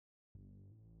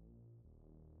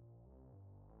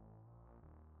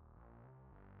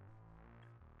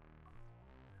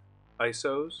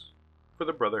ISOs for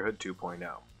the Brotherhood 2.0.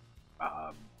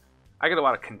 I get a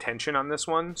lot of contention on this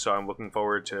one, so I'm looking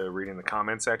forward to reading the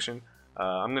comment section.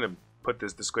 I'm going to put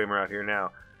this disclaimer out here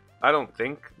now. I don't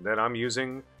think that I'm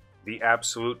using the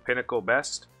absolute pinnacle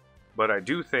best, but I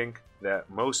do think that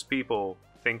most people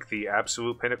think the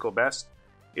absolute pinnacle best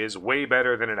is way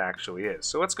better than it actually is.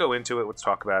 So let's go into it, let's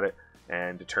talk about it,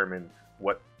 and determine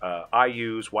what I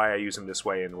use, why I use them this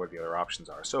way, and what the other options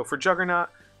are. So for Juggernaut,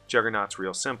 Juggernaut's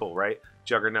real simple, right?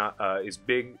 Juggernaut is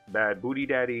big, bad booty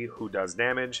daddy who does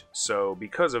damage, so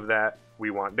because of that, we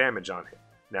want damage on him.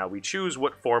 Now we choose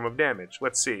what form of damage.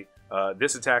 Let's see.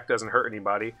 This attack doesn't hurt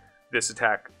anybody. This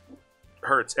attack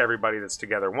hurts everybody that's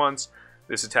together once.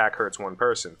 This attack hurts one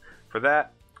person. For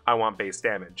that, I want base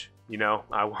damage. You know,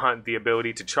 I want the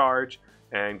ability to charge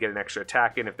and get an extra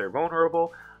attack in if they're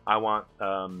vulnerable. I want,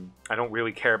 I don't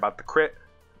really care about the crit.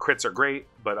 Crits are great,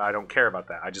 but I don't care about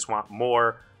that. I just want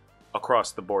more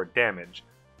across the board damage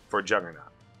for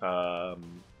Juggernaut.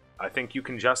 I think you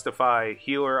can justify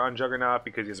healer on Juggernaut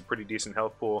because he has a pretty decent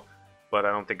health pool, but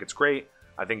I don't think it's great.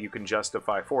 I think you can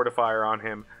justify Fortifier on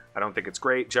him. I don't think it's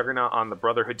great. Juggernaut on the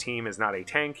Brotherhood team is not a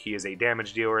tank. He is a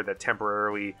damage dealer that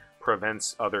temporarily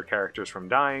prevents other characters from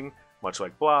dying, much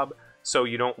like Blob. So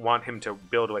you don't want him to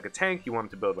build like a tank, you want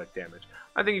him to build like damage.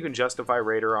 I think you can justify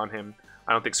Raider on him.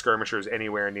 I don't think Skirmisher is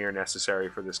anywhere near necessary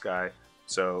for this guy.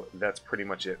 So that's pretty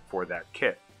much it for that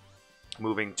kit.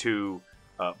 Moving to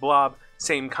Blob,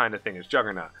 same kind of thing as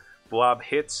Juggernaut. Blob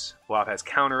hits, Blob has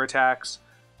counterattacks,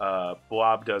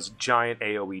 Blob does giant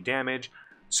AoE damage,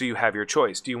 so you have your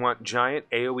choice. Do you want giant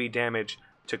AoE damage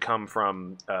to come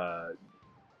from,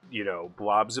 you know,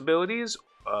 Blob's abilities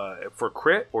for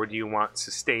crit, or do you want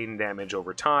sustained damage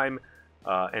over time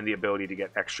and the ability to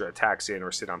get extra attacks in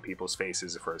or sit on people's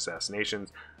faces for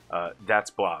assassinations?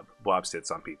 That's Blob. Blob sits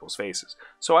on people's faces.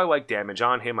 So I like damage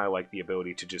on him. I like the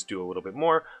ability to just do a little bit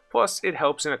more. Plus, it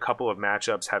helps in a couple of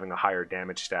matchups having a higher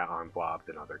damage stat on Blob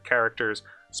than other characters,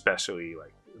 especially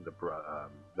like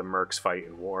the Mercs fight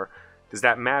in War. Does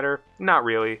that matter? Not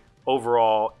really.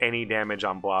 Overall, any damage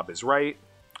on Blob is right.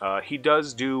 He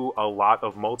does do a lot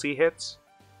of multi-hits,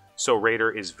 so Raider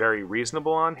is very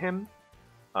reasonable on him.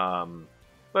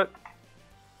 But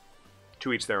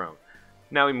to each their own.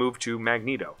 Now we move to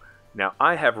Magneto. Now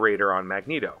I have Raider on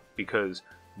Magneto because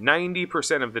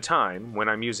 90% of the time when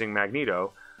I'm using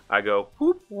Magneto, I go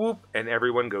whoop whoop and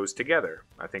everyone goes together.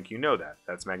 I think you know that.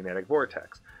 That's Magnetic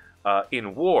Vortex.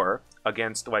 In War,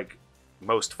 against like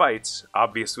most fights,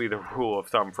 obviously the rule of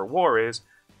thumb for War is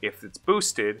if it's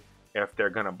boosted, if they're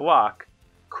gonna block,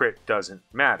 crit doesn't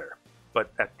matter.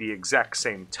 But at the exact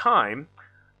same time,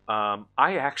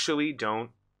 I actually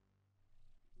don't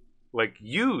like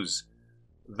use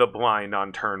the blind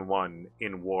on turn 1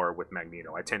 in War with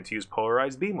Magneto. I tend to use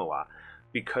Polarized Beam a lot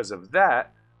because of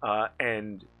that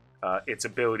and its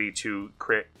ability to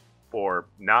crit or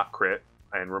not crit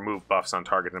and remove buffs on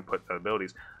target and put the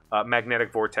abilities.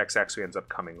 Magnetic Vortex actually ends up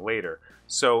coming later.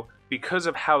 So because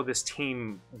of how this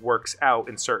team works out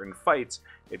in certain fights,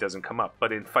 it doesn't come up.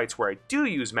 But in fights where I do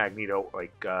use Magneto,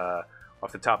 like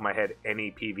off the top of my head,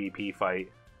 any PvP fight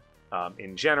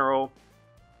in general,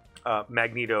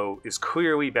 Magneto is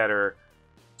clearly better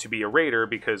to be a Raider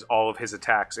because all of his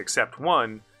attacks, except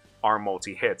one, are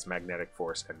multi-hits, Magnetic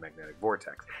Force and Magnetic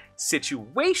Vortex.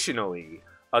 Situationally,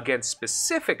 against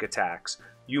specific attacks,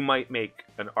 you might make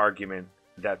an argument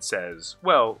that says,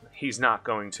 well, he's not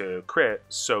going to crit,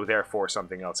 so therefore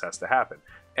something else has to happen.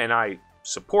 And I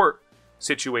support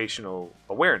situational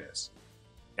awareness.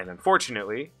 And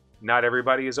unfortunately, not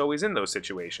everybody is always in those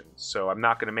situations. So I'm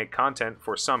not going to make content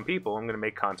for some people. I'm going to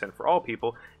make content for all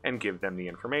people and give them the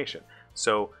information.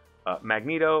 So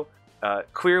Magneto,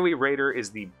 clearly Raider is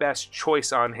the best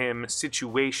choice on him.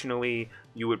 Situationally,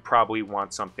 you would probably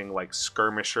want something like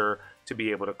Skirmisher to be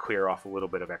able to clear off a little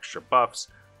bit of extra buffs.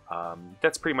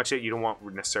 That's pretty much it. You don't want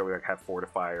necessarily like have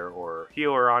Fortifier or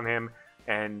Healer on him.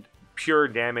 And pure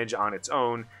damage on its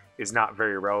own is not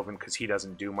very relevant because he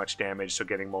doesn't do much damage, so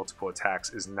getting multiple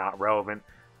attacks is not relevant.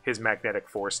 His Magnetic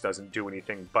Force doesn't do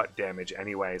anything but damage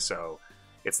anyway, so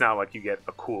it's not like you get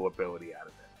a cool ability out of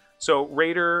it. So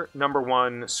Raider, number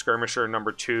 1, Skirmisher,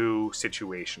 number 2,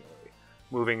 situationally.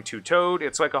 Moving to Toad,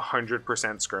 it's like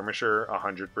 100% Skirmisher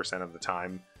 100% of the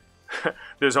time.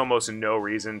 There's almost no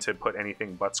reason to put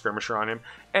anything but Skirmisher on him.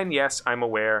 And yes, I'm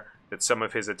aware that some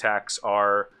of his attacks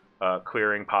are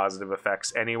clearing positive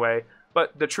effects anyway,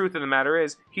 but the truth of the matter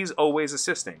is, he's always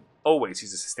assisting. Always.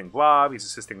 He's assisting Blob, he's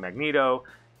assisting Magneto.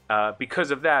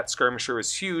 Because of that, Skirmisher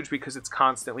is huge because it's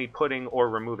constantly putting or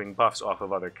removing buffs off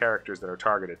of other characters that are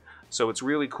targeted. So it's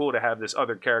really cool to have this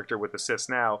other character with assist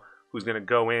now who's going to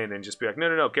go in and just be like, no,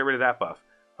 no, no, get rid of that buff.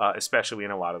 especially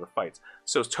in a lot of the fights.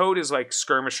 So Toad is like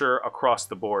skirmisher across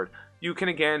the board. You can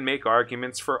again make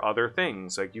arguments for other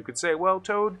things. Like you could say, well,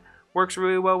 Toad works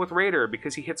really well with Raider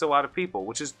because he hits a lot of people,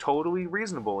 which is totally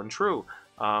reasonable and true.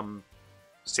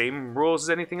 Same rules as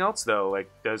anything else though. Like,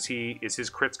 is his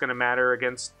crits going to matter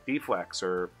against deflex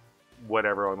or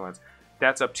whatever on lines?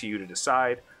 That's up to you to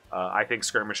decide. I think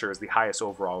skirmisher is the highest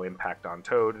overall impact on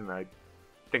Toad, and I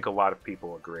think a lot of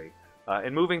people agree.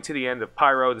 And moving to the end of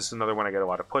Pyro, this is another one I get a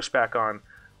lot of pushback on.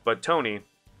 But Tony,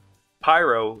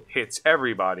 Pyro hits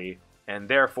everybody, and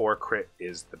therefore crit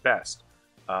is the best.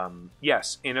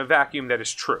 Yes, in a vacuum that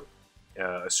is true.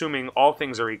 Assuming all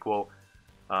things are equal,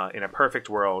 in a perfect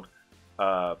world,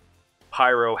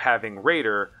 Pyro having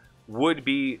Raider would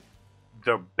be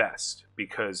the best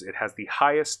because it has the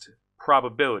highest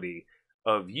probability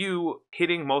of you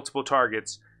hitting multiple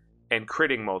targets and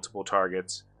critting multiple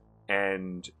targets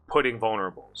and putting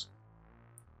vulnerables.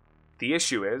 The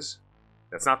issue is,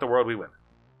 that's not the world we live in.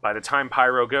 By the time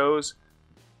Pyro goes,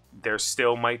 there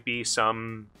still might be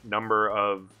some number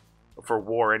of, for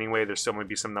war anyway, there still might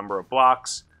be some number of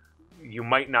blocks. You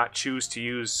might not choose to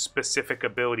use specific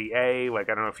ability A, like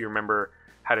I don't know if you remember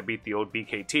how to beat the old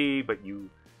BKT, but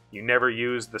you never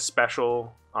use the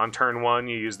special on turn 1,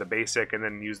 you use the basic and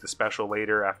then use the special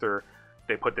later after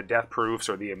they put the death proofs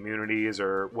or the immunities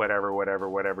or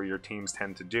whatever your teams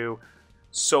tend to do.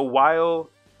 So while,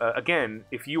 again,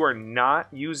 if you are not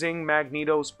using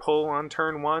Magneto's pull on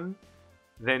turn 1,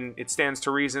 then it stands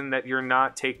to reason that you're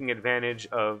not taking advantage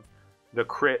of the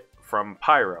crit from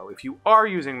Pyro. If you are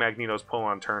using Magneto's pull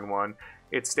on turn 1,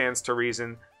 it stands to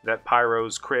reason that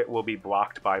Pyro's crit will be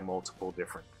blocked by multiple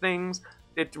different things.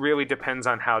 It really depends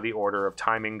on how the order of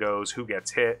timing goes, who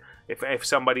gets hit. If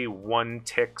somebody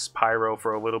one-ticks Pyro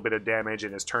for a little bit of damage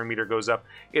and his turn meter goes up,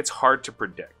 it's hard to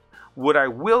predict. What I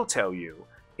will tell you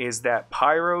is that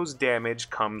Pyro's damage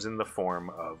comes in the form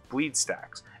of bleed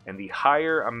stacks. And the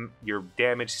higher your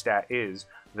damage stat is,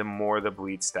 the more the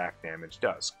bleed stack damage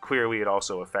does. Clearly, it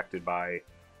also affected by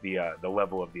the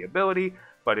level of the ability,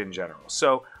 but in general.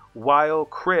 So while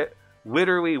crit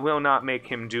literally will not make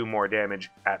him do more damage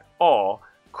at all,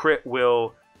 crit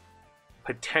will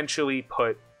potentially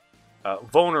put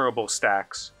vulnerable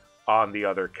stacks on the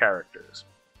other characters.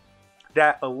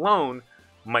 That alone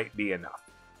might be enough,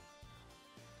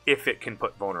 if it can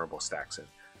put vulnerable stacks in.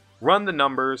 Run the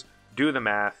numbers, do the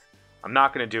math. I'm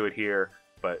not going to do it here,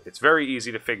 but it's very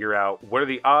easy to figure out what are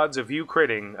the odds of you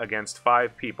critting against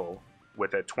 5 people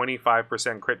with a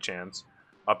 25% crit chance,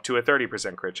 up to a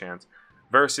 30% crit chance,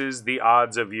 versus the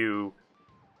odds of you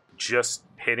just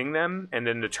hitting them, and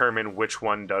then determine which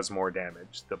one does more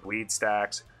damage. The bleed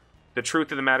stacks. The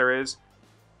truth of the matter is,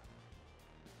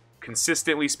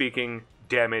 consistently speaking,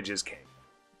 damage is king.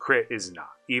 Crit is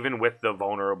not, even with the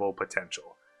vulnerable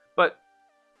potential. But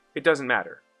it doesn't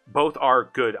matter. Both are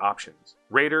good options.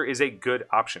 Raider is a good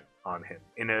option on him.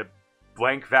 In a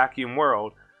blank vacuum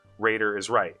world, Raider is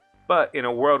right. But in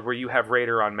a world where you have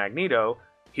Raider on Magneto,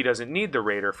 he doesn't need the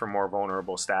Raider for more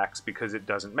vulnerable stacks because it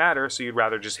doesn't matter, so you'd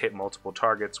rather just hit multiple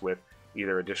targets with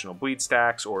either additional bleed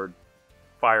stacks or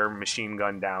fire machine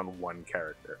gun down one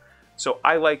character. So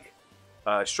I like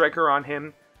Striker on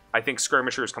him. I think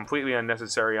Skirmisher is completely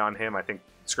unnecessary on him. I think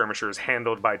Skirmisher is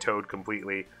handled by Toad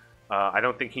completely. I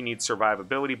don't think he needs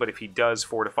survivability, but if he does,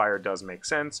 Fortifier does make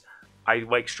sense. I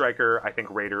like Striker. I think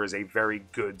Raider is a very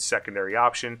good secondary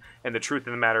option. And the truth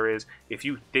of the matter is, if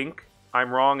you think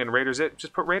I'm wrong and Raider's it,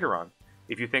 just put Raider on.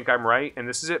 If you think I'm right and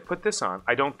this is it, put this on.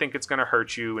 I don't think it's going to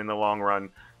hurt you in the long run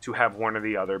to have one or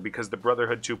the other, because the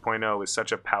Brotherhood 2.0 is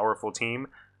such a powerful team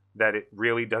that it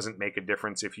really doesn't make a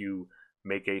difference if you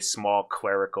make a small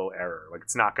clerical error. Like,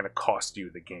 it's not going to cost you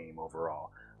the game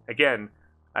overall. Again,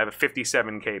 I have a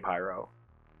 57k Pyro.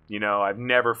 You know, I've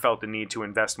never felt the need to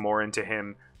invest more into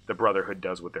him. The Brotherhood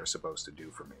does what they're supposed to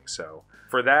do for me. So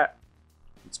for that,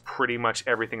 it's pretty much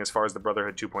everything as far as the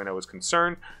Brotherhood 2.0 is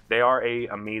concerned. They are an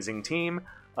amazing team.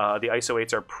 The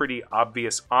ISO-8s are pretty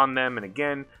obvious on them. And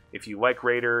again, if you like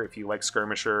Raider, if you like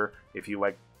Skirmisher, if you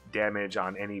like damage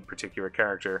on any particular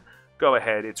character, go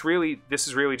ahead. This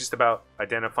is really just about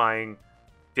identifying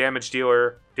damage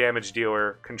dealer,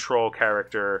 control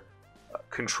character,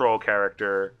 control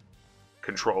character,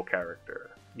 control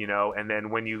character. You know, and then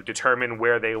when you determine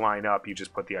where they line up, you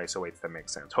just put the ISO-8s that make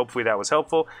sense. Hopefully that was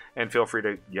helpful, and feel free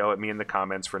to yell at me in the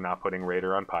comments for not putting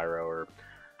Raider on Pyro, or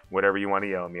whatever you want to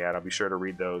yell at me at. I'll be sure to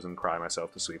read those and cry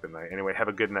myself to sleep at night. Anyway, have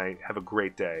a good night. Have a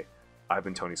great day. I've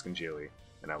been Tony Scungili,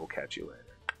 and I will catch you later.